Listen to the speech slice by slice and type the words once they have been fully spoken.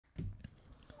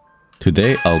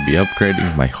Today I'll be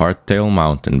upgrading my hardtail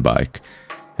mountain bike.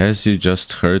 As you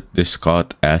just heard, the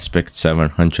Scott Aspect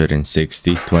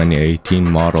 760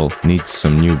 2018 model needs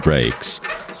some new brakes.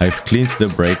 I've cleaned the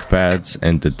brake pads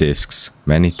and the discs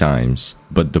many times,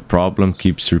 but the problem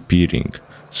keeps repeating,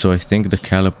 so I think the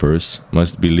calipers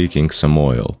must be leaking some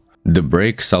oil. The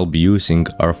brakes I'll be using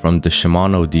are from the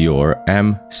Shimano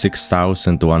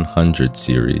BR-M6100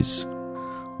 series.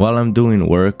 While I'm doing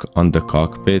work on the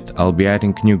cockpit, I'll be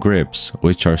adding new grips,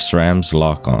 which are SRAM's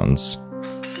lock-ons.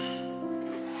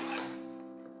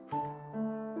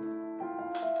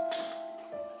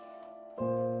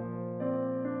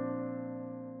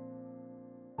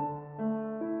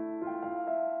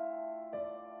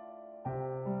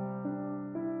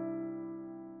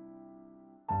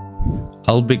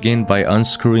 I'll begin by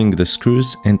unscrewing the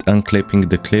screws and unclipping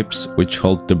the clips which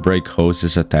hold the brake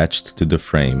hoses attached to the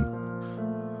frame.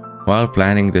 While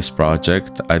planning this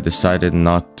project, I decided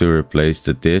not to replace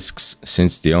the discs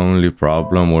since the only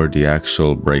problem were the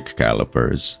actual brake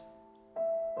calipers.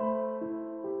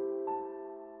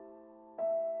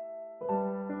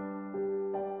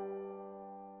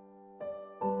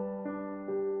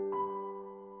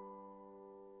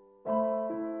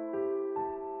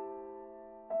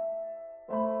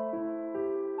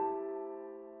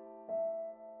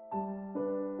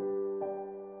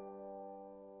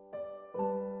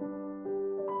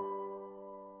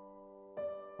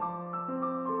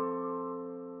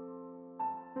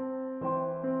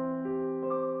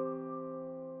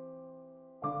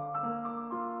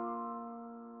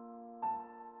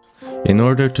 In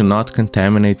order to not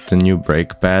contaminate the new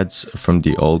brake pads from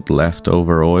the old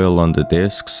leftover oil on the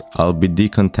discs, I'll be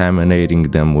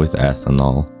decontaminating them with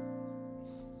ethanol.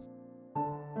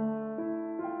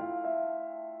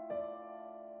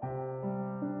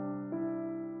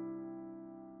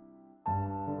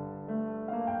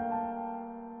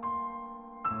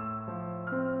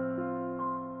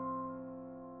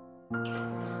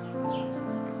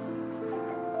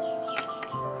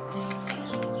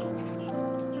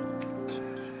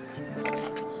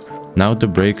 Now the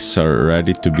brakes are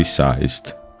ready to be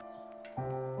sized.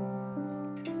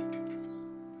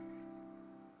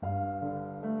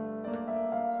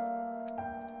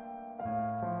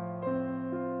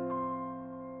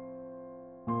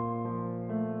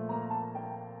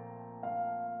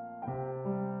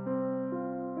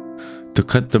 To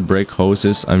cut the brake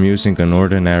hoses, I'm using an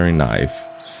ordinary knife.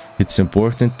 It's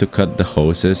important to cut the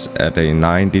hoses at a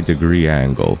 90-degree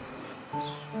angle.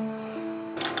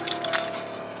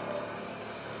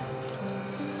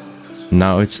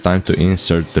 Now it's time to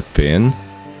insert the pin.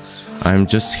 I'm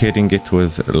just hitting it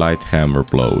with light hammer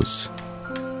blows.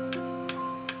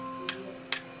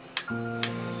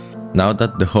 Now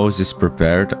that the hose is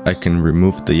prepared, I can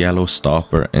remove the yellow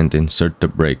stopper and insert the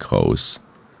brake hose.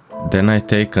 Then I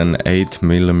take an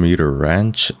 8mm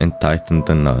wrench and tighten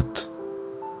the nut.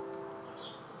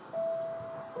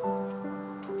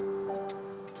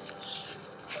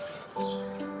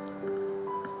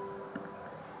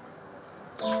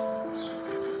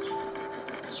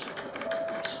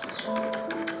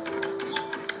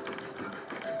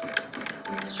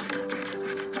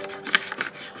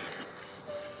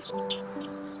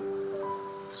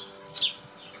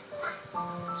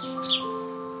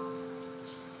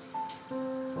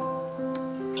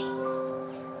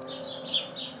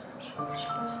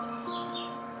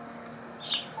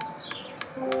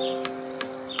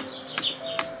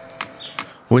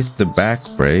 With the back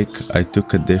brake, I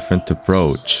took a different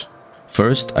approach.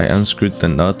 First, I unscrewed the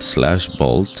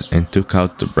nut/bolt and took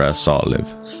out the brass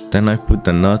olive. Then I put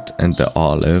the nut and the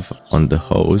olive on the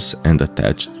hose and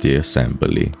attached the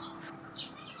assembly.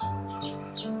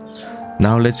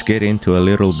 Now let's get into a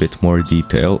little bit more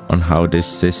detail on how this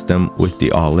system with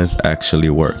the olive actually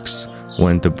works.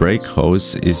 When the brake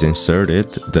hose is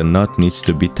inserted, the nut needs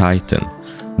to be tightened.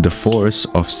 The force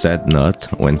of said nut,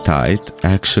 when tight,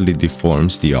 actually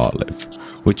deforms the olive,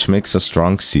 which makes a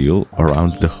strong seal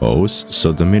around the hose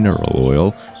so the mineral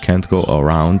oil can't go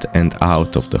around and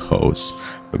out of the hose,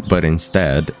 but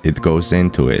instead it goes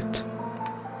into it.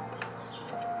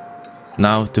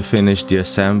 Now to finish the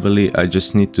assembly, I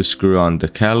just need to screw on the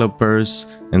calipers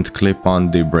and clip on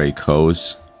the brake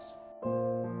hose.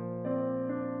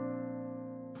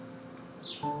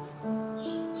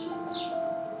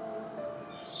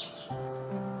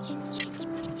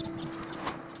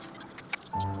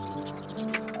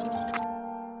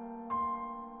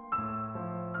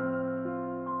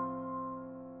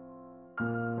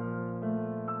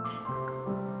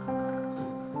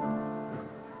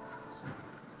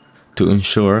 To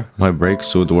ensure my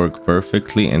brakes would work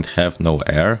perfectly and have no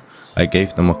air, I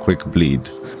gave them a quick bleed.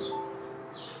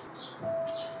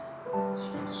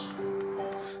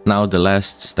 Now the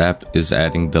last step is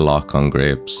adding the lock-on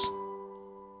grips.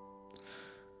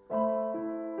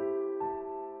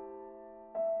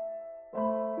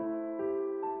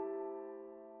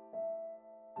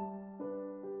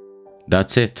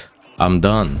 That's it, I'm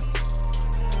done.